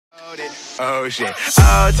Oh shit,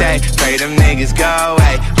 oh take, pray them niggas go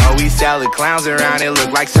away. Oh, we selling clowns around, it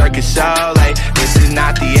look like circus show. Like, this is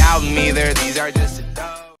not the album either, these are just a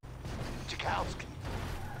dope.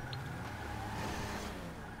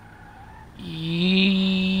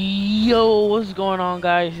 Yo, what's going on,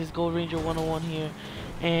 guys? It's Gold Ranger 101 here,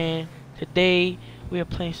 and today we are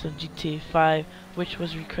playing some GTA 5, which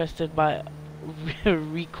was requested by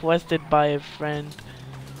a friend.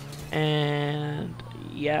 And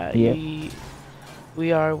yeah,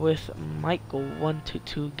 we are with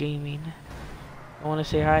Michael122 Gaming. I want to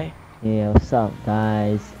say hi. Yeah, what's up,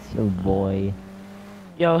 guys? It's your boy.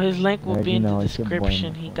 Yo, his link will be in the it's your boy,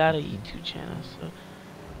 description. He got a YouTube channel, so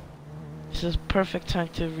this is perfect time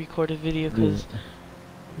to record a video because I'm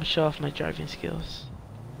gonna show off my driving skills.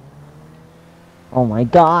 Oh my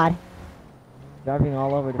god! Driving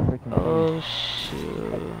all over the freaking place.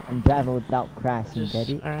 Shoot. I'm driving without crashing, get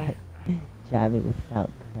it? Alright. Driving without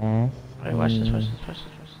crash. Alright, watch this. I'm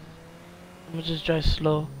gonna just drive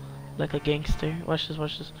slow, like a gangster. Watch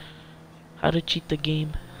this. How to cheat the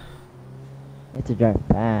game. You have to drive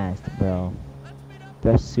fast, bro.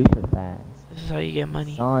 Drive super fast. This is how you get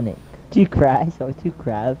money. Sonic. Did you crash? Or two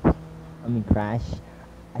crabs? I mean crash.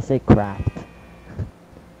 I said craft.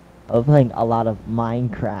 I'm playing a lot of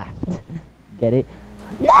Minecraft. Get it?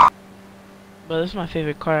 Yeah! But this is my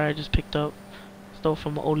favorite car I just picked up. Stole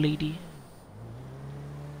from an old lady.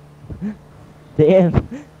 Damn.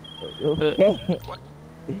 Okay.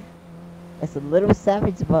 It's a little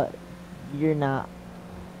savage, but you're not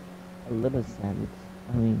a little savage.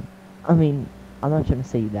 I mean, I'm not trying to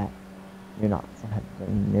say that you're not savage. I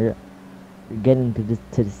mean, you're getting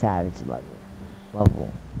to the savage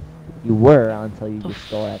level. You were until you just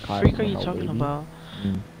stole that car. What the freak are you talking about?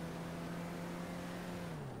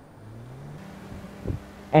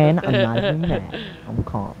 And I'm not even mad. I'm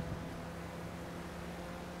calm.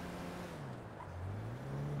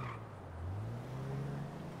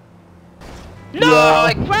 No,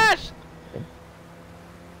 I crashed!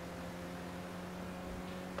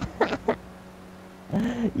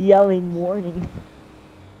 Yelling warning.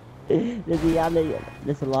 There's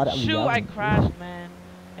a lot of Shoot, yelling. I crashed, man.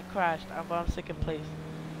 I crashed. I'm second place.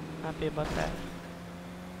 Happy about that.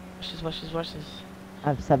 Watch this. I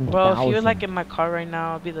have 7,000. Bro, if you were like in my car right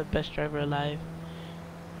now, I'll be the best driver alive.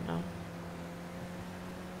 You know?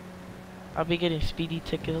 I'll be getting speedy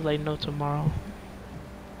tickets like no tomorrow.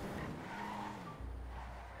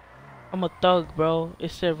 I'm a thug, bro.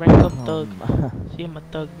 It said rank up thug. See, I'm a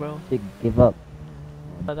thug, bro. Give up.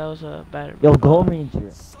 Oh, that was a bad. Yo, Gold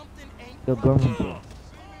Ranger. Yo, Gold Ranger.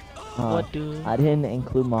 What, dude? I didn't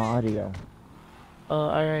include my audio.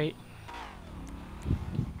 Alright.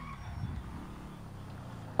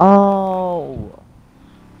 Oh!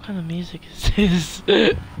 What kind of music is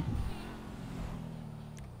this?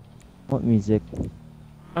 What music?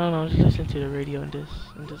 I don't know, just listen to the radio in this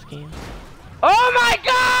game. Oh my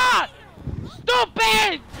god!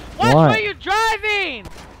 Stupid! Watch where you're driving!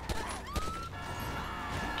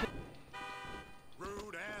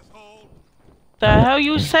 Rude asshole. The hell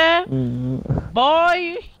you said? Boy,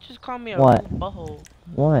 you just called me a rude butthole.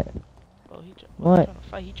 What? Oh, what?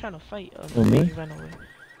 He trying to fight. Oh, me? He ran away.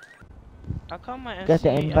 I call my Got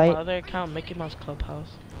the invite? on my other account, Mickey Mouse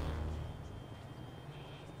Clubhouse.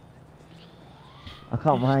 I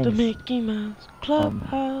called mine. The Mickey Mouse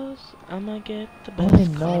Clubhouse. I'ma get the I best. don't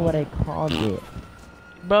even know what I called it.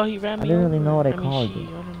 Bro, he ran me I didn't over. really know what I called it.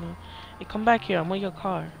 I don't know. Hey, come back here. I'm on your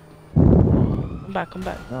car. Come back.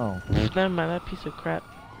 No. Never mind, that piece of crap.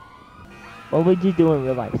 What would you do in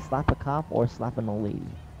real life? Slap a cop or slap an old lady?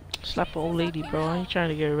 Slap an old lady, bro. I ain't trying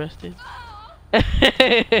to get arrested.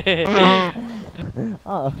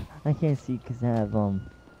 Oh, I can't see because I have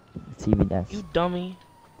TV desk. You dummy.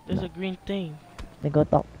 There's a green thing. Then go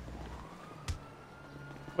top.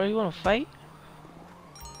 Bro, you wanna fight?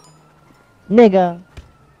 Nigga.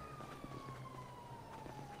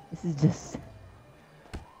 This is just.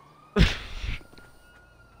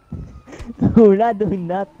 We're not doing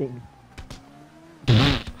nothing.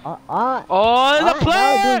 Oh, there's a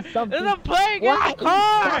player! There's a player! Get in the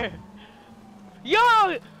car!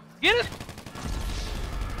 Yo! Get it!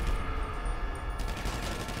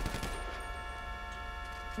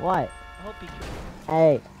 What? I hope he kills.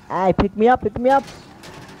 Hey, pick me up.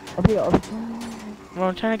 Over here. Bro,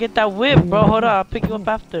 I'm trying to get that whip, bro. Hold on, I'll pick you up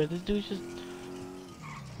after. This dude's just...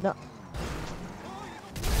 No.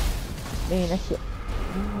 Man, that shit.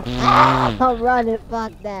 I'm running,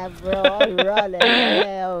 fuck that, bro. I'm running.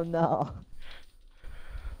 Hell no.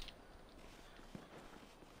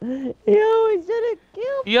 Yo, he should've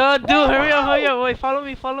killed me. Yo, dude, hurry up. Wait,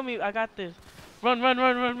 follow me. I got this. Run, run,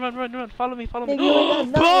 run, run, run, run, run. Follow me, follow me. Nigga, you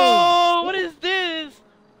ain't got Bro, nothing. what is this?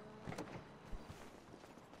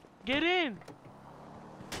 Get in.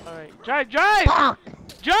 Alright, drive, drive! Fuck!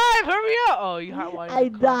 Drive, hurry up! Oh, you hot wired. I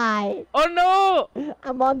died. Oh no!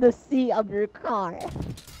 I'm on the seat of your car.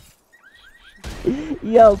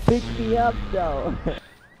 Yo, pick me up though.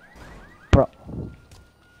 Bro.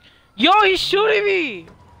 Yo, he's shooting me!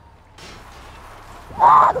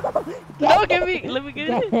 No, get me! Let me get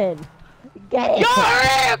in. in. Get Yo, in.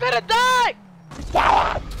 hurry! I'm gonna die!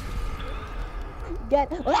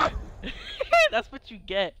 Get in. Get. That's what you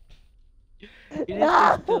get. You didn't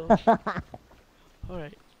No. stay still.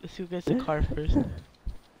 Alright, let's see who gets the car first.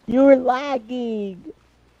 You were lagging.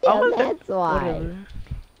 I Yeah, was that's why. Whatever.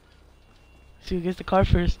 See who gets the car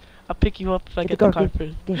first. I'll pick you up if I Get get the the car car,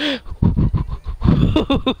 first.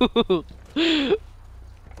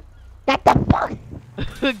 Get the fuck.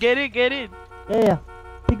 Get in, get in. Yeah.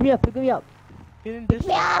 Pick me up. Pick me up. Get in this Pick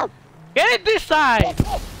me side. up. Get in this side!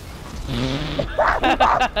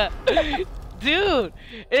 Dude,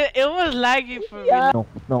 it was lagging for me. No,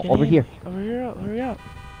 Get over in. here. Hurry up, hurry up.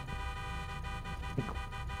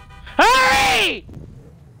 Hurry!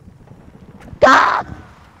 Go!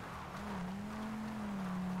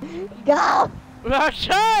 Go! I'm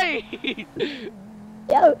trying!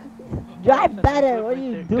 Yo, drive better. What are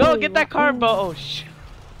you doing? Go get that car, bro. Oh, shit.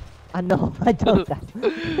 I know. I don't. Look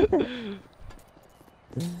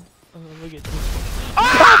at this.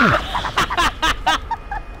 Ah!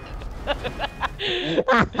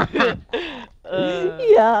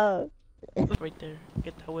 Yo. Right there.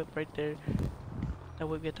 Get that whip right there. That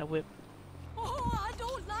whip, get that whip. Oh, I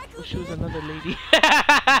don't like Oh, she was another lady.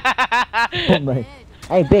 Oh my.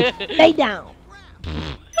 Hey, bitch, lay down.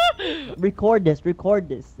 Record this. Record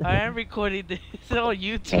this. I am recording this on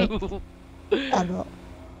YouTube. I know.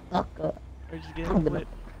 Or just get in the whip.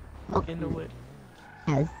 In the whip.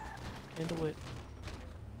 Yes. In the whip.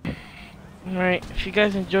 Alright, if you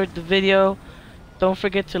guys enjoyed the video, don't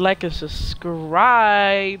forget to like and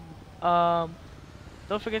subscribe.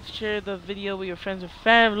 Don't forget to share the video with your friends and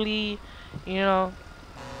family. You know,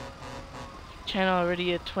 channel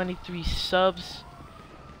already at 23 subs.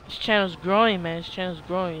 This channel's growing, man. This channel's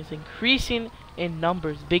growing. It's increasing in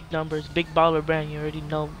numbers, big baller brand. You already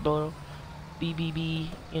know, bro. BBB,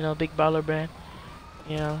 you know, big baller brand.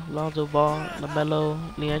 You know, Lonzo Ball,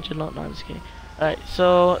 LaMelo, LiAngelo. No, I'm just kidding. Alright,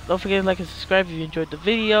 so don't forget to like and subscribe if you enjoyed the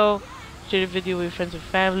video. Share the video with your friends and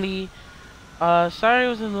family. Sorry it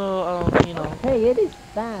was a little, you know. Hey, it is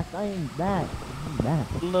fast. I am back. I'm back.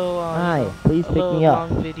 Little, Hi, please pick me up.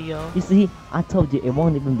 long video. You see, I told you it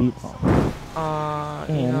won't even be long.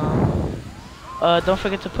 You know. Don't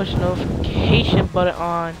forget to push the notification button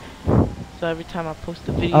on. So every time I post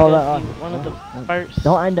a video, you'll be one of the first.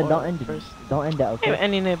 Don't end it. or Don't end it. first. Don't end it. Okay. I'm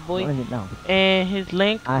ending it, boy. Don't end it now. And his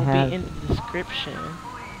link I will have- be in the description.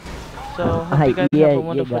 So hope you guys yeah, have a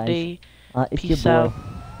wonderful guys. day. It's Peace your boy. out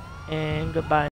and goodbye.